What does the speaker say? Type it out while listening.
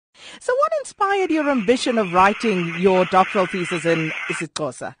So what inspired your ambition of writing your doctoral thesis in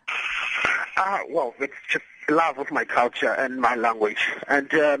isiXhosa? Well, it's just love of my culture and my language, and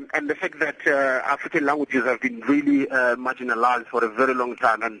the fact that African languages have been really marginalized for a very long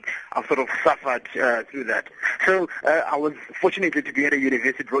time, and I've sort of suffered through that. So I was fortunate to be at a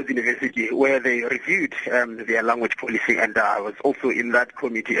university, Rhodes University, where they reviewed their language policy, and I was also in that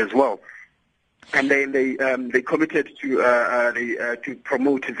committee as well. And they committed to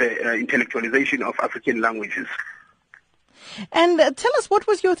promote the intellectualization of African languages. And tell us, what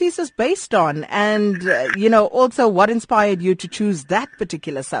was your thesis based on? And, also what inspired you to choose that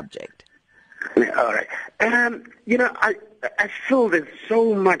particular subject? All right. I feel there's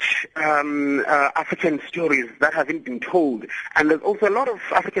so much African stories that haven't been told. And there's also a lot of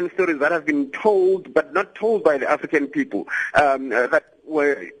African stories that have been told, but not told by the African people, that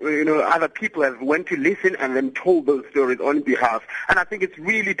where other people have went to listen and then told those stories on behalf. And I think it's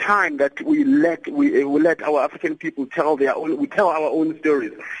really time that we let our African people tell our own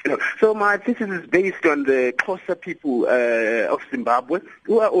stories. So my thesis is based on the Xhosa people of Zimbabwe,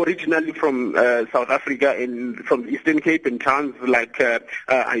 who are originally from South Africa, from the Eastern Cape, in towns like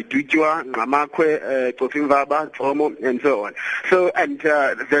Aidujwa, Ngamakwe, Tsotsimvaba, Tomo, and so on. So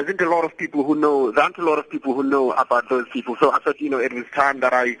there aren't a lot of people who know about those people. So I thought it was time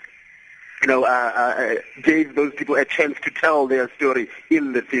that I gave those people a chance to tell their story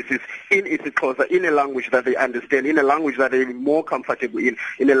in the thesis, in isiXhosa, in a language that they understand, in a language that they're more comfortable in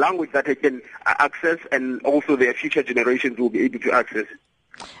a language that they can access, and also their future generations will be able to access.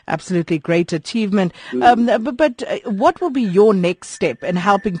 Absolutely great achievement. But what will be your next step in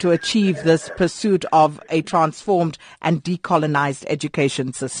helping to achieve this pursuit of a transformed and decolonized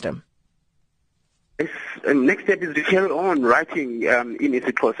education system? Next step is to carry on writing in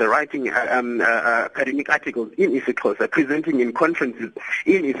isiXhosa, writing academic articles in isiXhosa, presenting in conferences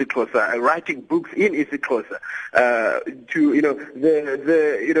in isiXhosa, writing books in isiXhosa.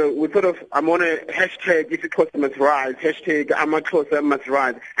 I'm on a hashtag isiXhosa must rise, hashtag amaXhosa must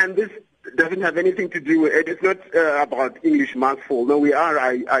rise, and this doesn't have anything to do with it. It's not about English must fall. No,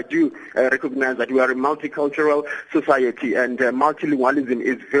 I do recognize that we are a multicultural society, and multilingualism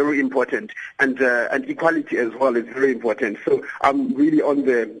is very important, and equality as well is very important. So I'm really on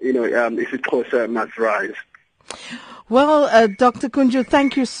the isiXhosa must rise. Well, Dr. Kunju,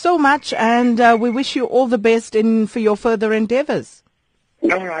 thank you so much, and we wish you all the best for your further endeavors.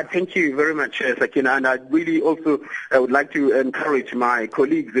 All right, thank you very much, Sakina. And I really also would like to encourage my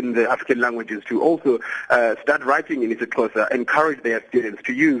colleagues in the African languages to also start writing in isiXhosa, encourage their students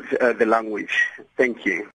to use the language. Thank you.